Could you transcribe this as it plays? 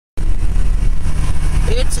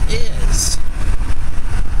It is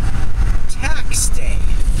tax day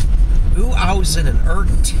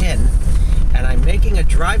 2010, and I'm making a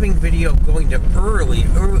driving video going to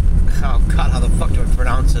oh god, how the fuck do I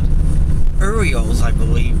pronounce it? Aurelio's, I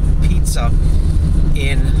believe, pizza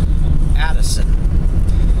in Addison,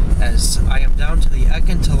 as I am down to the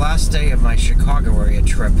second to last day of my Chicago area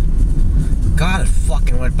trip. God, it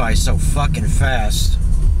fucking went by so fucking fast.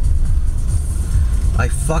 I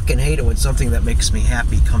fucking hate it when something that makes me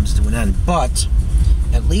happy comes to an end, but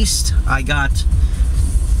at least I got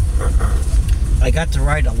to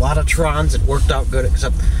ride a lot of Trons. It worked out good,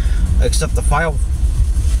 except the file.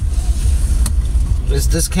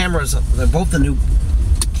 This camera's, both the new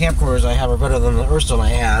camcorders I have are better than the first one I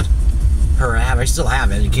had. I still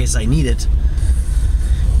have it in case I need it.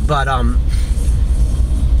 But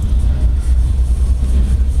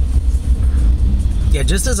yeah,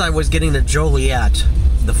 just as I was getting to Joliet,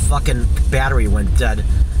 the fucking battery went dead.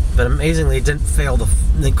 But amazingly, it didn't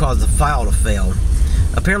cause the file to fail.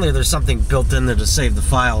 Apparently, there's something built in there to save the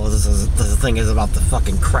file. The thing is about to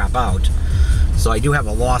fucking crap out. So I do have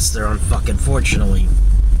a loss there, unfortunately.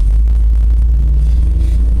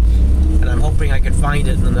 And I'm hoping I can find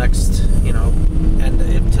it in the next, and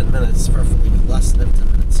in 10 minutes, preferably less than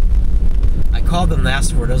 10 minutes. I called them and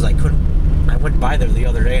asked where it is. I went by there the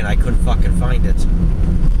other day and I couldn't fucking find it.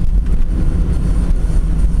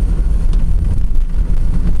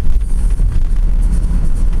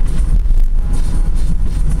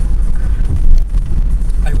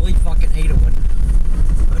 I really fucking hate it when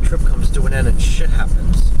a trip comes to an end and shit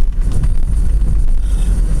happens.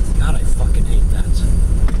 God, I fucking hate that.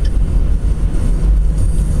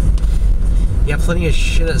 Yeah, plenty of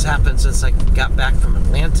shit has happened since I got back from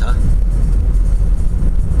Atlanta.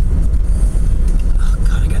 Oh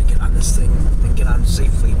god, I gotta get on this thing and get on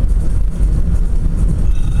safely.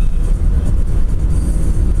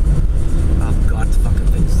 Oh god, the fucking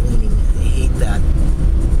thing's leaning. I hate that.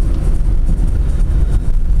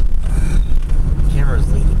 Camera's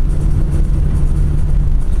leaning.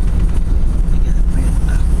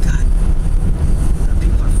 Oh god.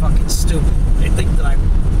 People are fucking stupid. They think that I'm...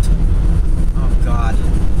 Oh god.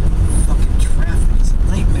 Fucking traffic is a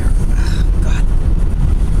nightmare. Oh god.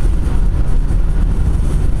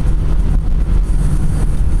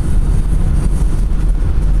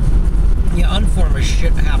 Yeah, unformed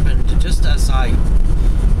shit happened just as I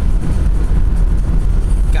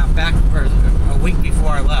got back, or a week before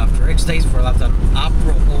I left, or 6 days before I left, on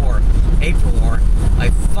April or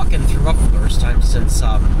I fucking threw up for the first time since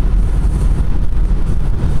and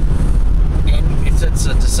it's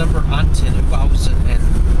December on 2000 and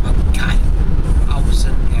oh god,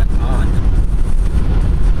 2000 and on.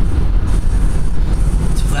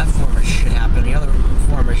 So that form of shit happened. The other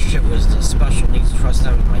form of shit was the special needs trust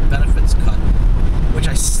having my benefits cut, which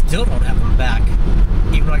I still don't have them back,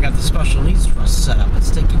 even though I got the special needs trust set up.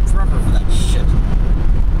 It's taking forever for that shit.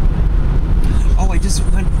 Oh, I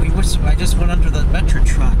just went under the Metro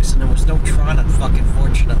trucks and there was no Tron,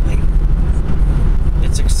 unfortunately.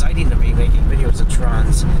 It's exciting to be making videos of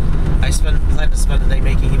Trons. I plan to spend the day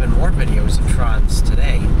making even more videos of Trons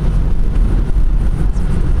today.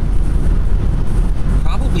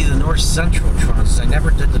 Probably the North Central Trons. I never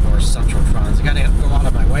did the North Central Trons. I gotta go out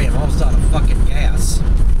of my way. I'm almost out of fucking gas.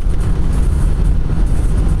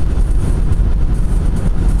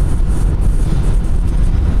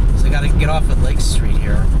 So I gotta get off at Lake Street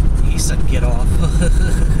here. He said get off.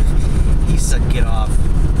 He said get off.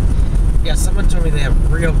 Yeah, someone told me they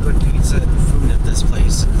have real good pizza and food at this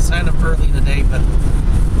place. It's kind of early in the day, but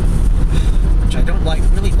which I don't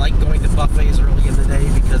really like going to buffets early in the day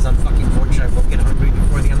because I'm fucking fortunate I won't get hungry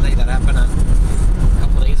before the end of the day. That happened a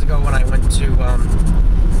couple of days ago when I went to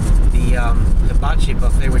the hibachi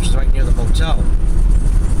buffet, which is right near the motel.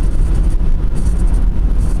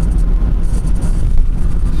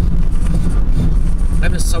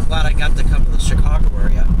 I'm just so glad I got to come to the Chicago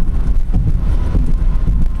area.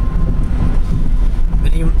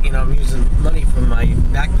 I'm using money from my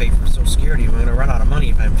back pay for Social Security. I'm going to run out of money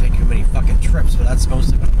if I take too many fucking trips, but that's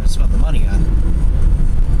mostly what I'm going to spend the money on.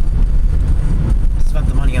 I spent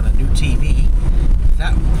the money on a new TV.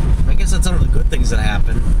 I guess that's one of the good things that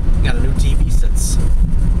happened. Got a new TV since.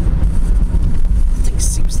 The thing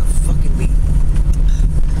seems to fucking be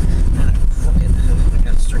kind of crooked. I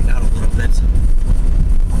got to straighten out a little bit.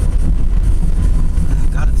 Oh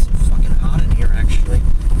god, it's so fucking hot in here, actually.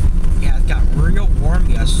 Yeah, it got real warm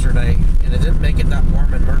yesterday, and it didn't make it that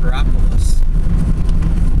warm in Murderopolis.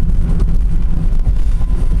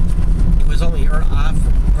 It was only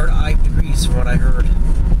 35 degrees from what I heard.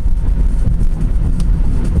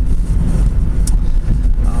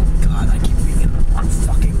 Oh god, I keep being in the wrong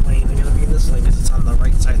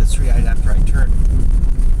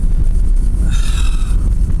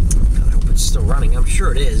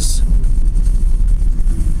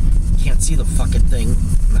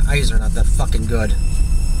fries are not that fucking good.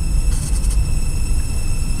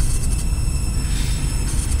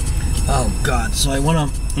 Oh God, so I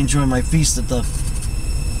want to enjoy my feast at the...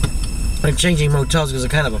 I'm changing motels because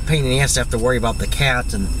it's kind of a pain in the ass to have to worry about the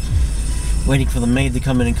cat and waiting for the maid to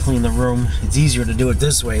come in and clean the room. It's easier to do it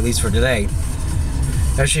this way, at least for today.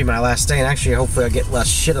 Actually, my last day, and actually, hopefully I'll get less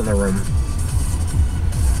shit in the room.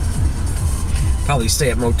 Probably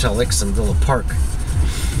stay at Motel X in Villa Park.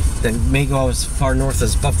 Then may go as far north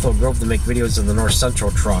as Buffalo Grove to make videos of the North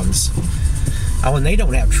Central Trons. Oh, and they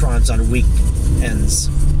don't have Trons on weekends,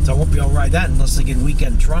 so I won't be able to ride that unless they get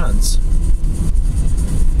weekend Trons.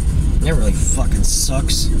 That really fucking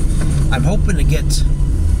sucks. I'm hoping to get...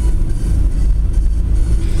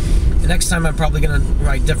 The next time I'm probably going to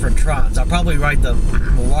ride different Trons. I'll probably ride the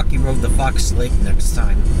Milwaukee Road to Fox Lake next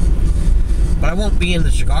time. But I won't be in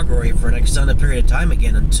the Chicago area for an extended period of time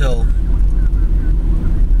again until...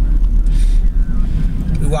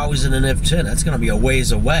 I was in an If-10. That's going to be a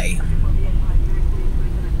ways away.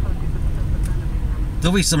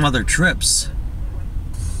 There'll be some other trips.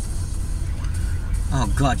 Oh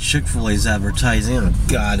God, Chick-fil-A's advertising. Oh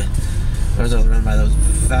God. Those are run by those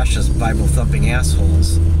fascist Bible-thumping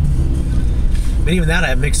assholes. But even that I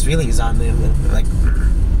have mixed feelings on. Like,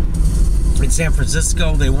 in San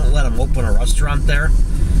Francisco, they won't let them open a restaurant there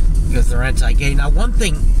because they're anti-gay. Now, one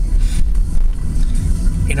thing,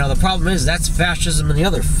 you know, the problem is that's fascism in the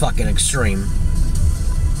other fucking extreme.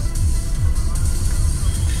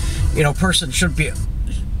 You know, a person should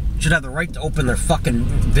have the right to open their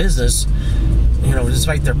fucking business, you know,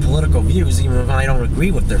 despite their political views, even if I don't agree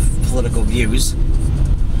with their political views.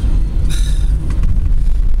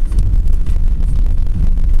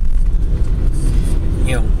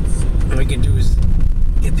 You know, what we can do is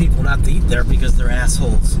get people not to eat there because they're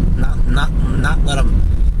assholes. Not let them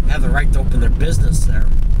have the right to open their business there.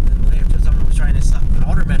 Someone was trying to stop, an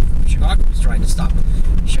alderman from Chicago was trying to stop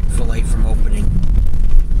Chick-fil-A from opening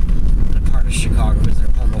in a part of Chicago because they're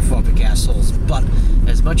homophobic assholes. But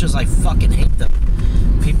as much as I fucking hate them,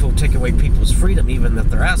 people take away people's freedom, even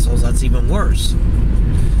if they're assholes, that's even worse.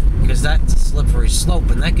 Because that's a slippery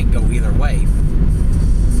slope, and that could go either way.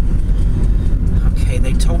 Okay,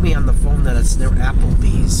 they told me on the phone that it's near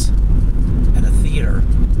Applebee's at a theater.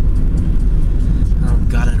 Oh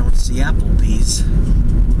God, I don't see Applebee's.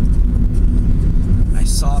 I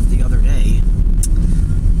saw it the other day.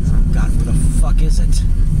 Oh God, where the fuck is it?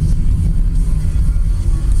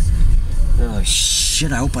 Oh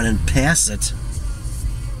shit, I hope I didn't pass it.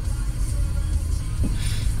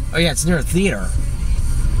 Oh yeah, it's near a theater.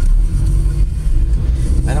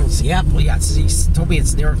 I don't see Apple. Yeah, he told me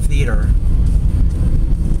it's near a theater.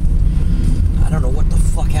 I don't know what the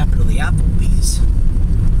fuck happened to the Applebee's.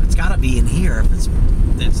 It's gotta be in here if it's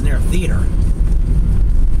near a theater.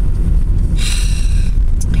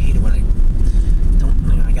 I hate it when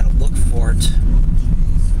I gotta look for it.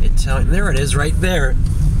 There it is, right there.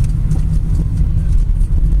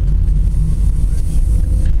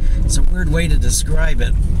 It's a weird way to describe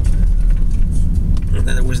it.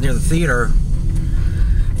 That it was near the theater.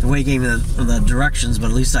 The way he gave me the directions, but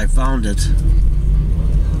at least I found it.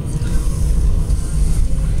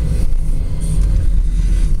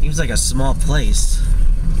 Seems like a small place.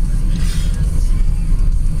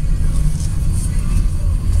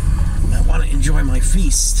 I want to enjoy my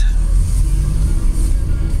feast.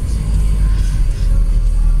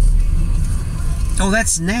 Oh,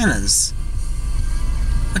 that's Nana's.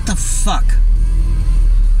 What the fuck?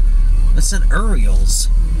 That said Aurelio's.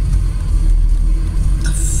 What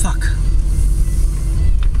the fuck?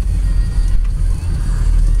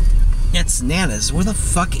 That's Nana's. Where the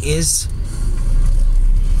fuck is...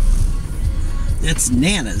 That's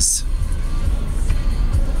Nana's.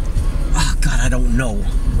 Oh God, I don't know.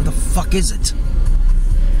 Where the fuck is it?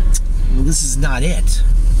 Well, this is not it.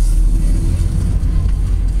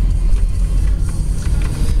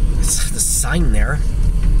 It's the sign there.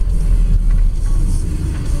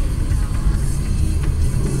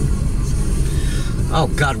 Oh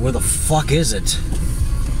God, where the fuck is it?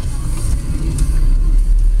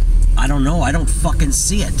 I don't know. I don't fucking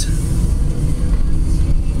see it.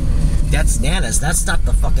 That's Nana's. That's not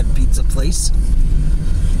the fucking pizza place.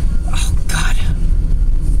 Oh, God.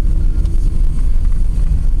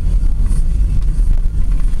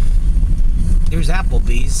 There's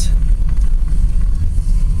Applebee's.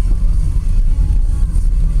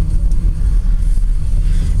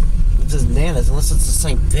 This is Nana's, unless it's the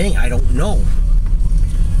same thing. I don't know.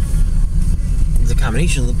 It's a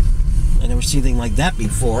combination of... I never seen anything like that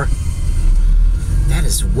before. That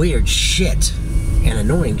is weird shit. And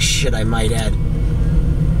annoying shit, I might add.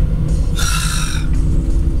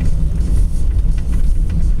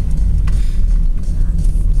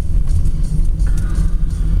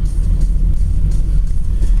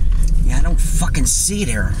 fucking see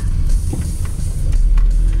there.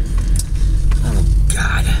 Oh,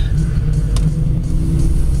 God.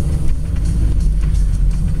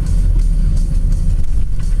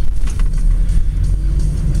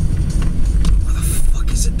 What the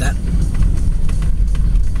fuck is it? That...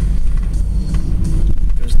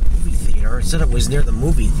 There's the movie theater. It said it was near the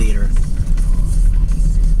movie theater.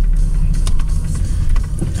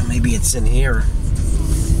 Maybe it's in here.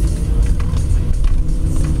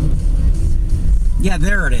 Yeah,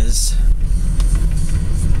 there it is.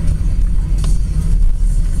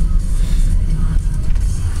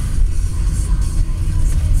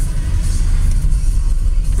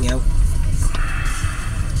 Yep.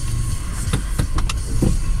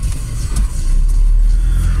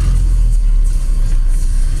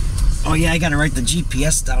 Oh yeah, I gotta write the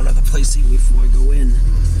GPS down of the place before I go in.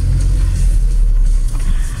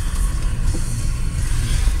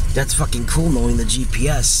 That's fucking cool knowing the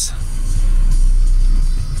GPS.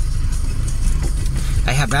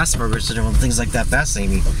 I have Asperger's syndrome and things like that fascinate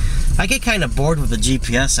me. I get kind of bored with the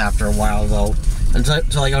GPS after a while though,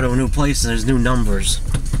 until I go to a new place and there's new numbers.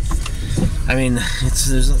 I mean, it's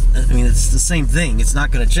the same thing. It's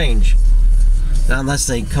not gonna change. Not unless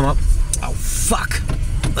they come up. Oh fuck!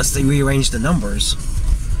 Unless they rearrange the numbers.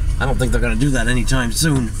 I don't think they're gonna do that anytime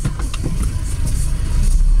soon.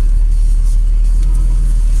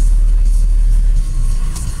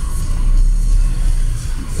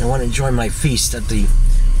 I want to enjoy my feast at the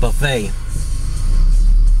buffet.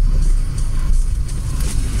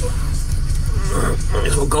 Might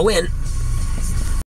as well go in.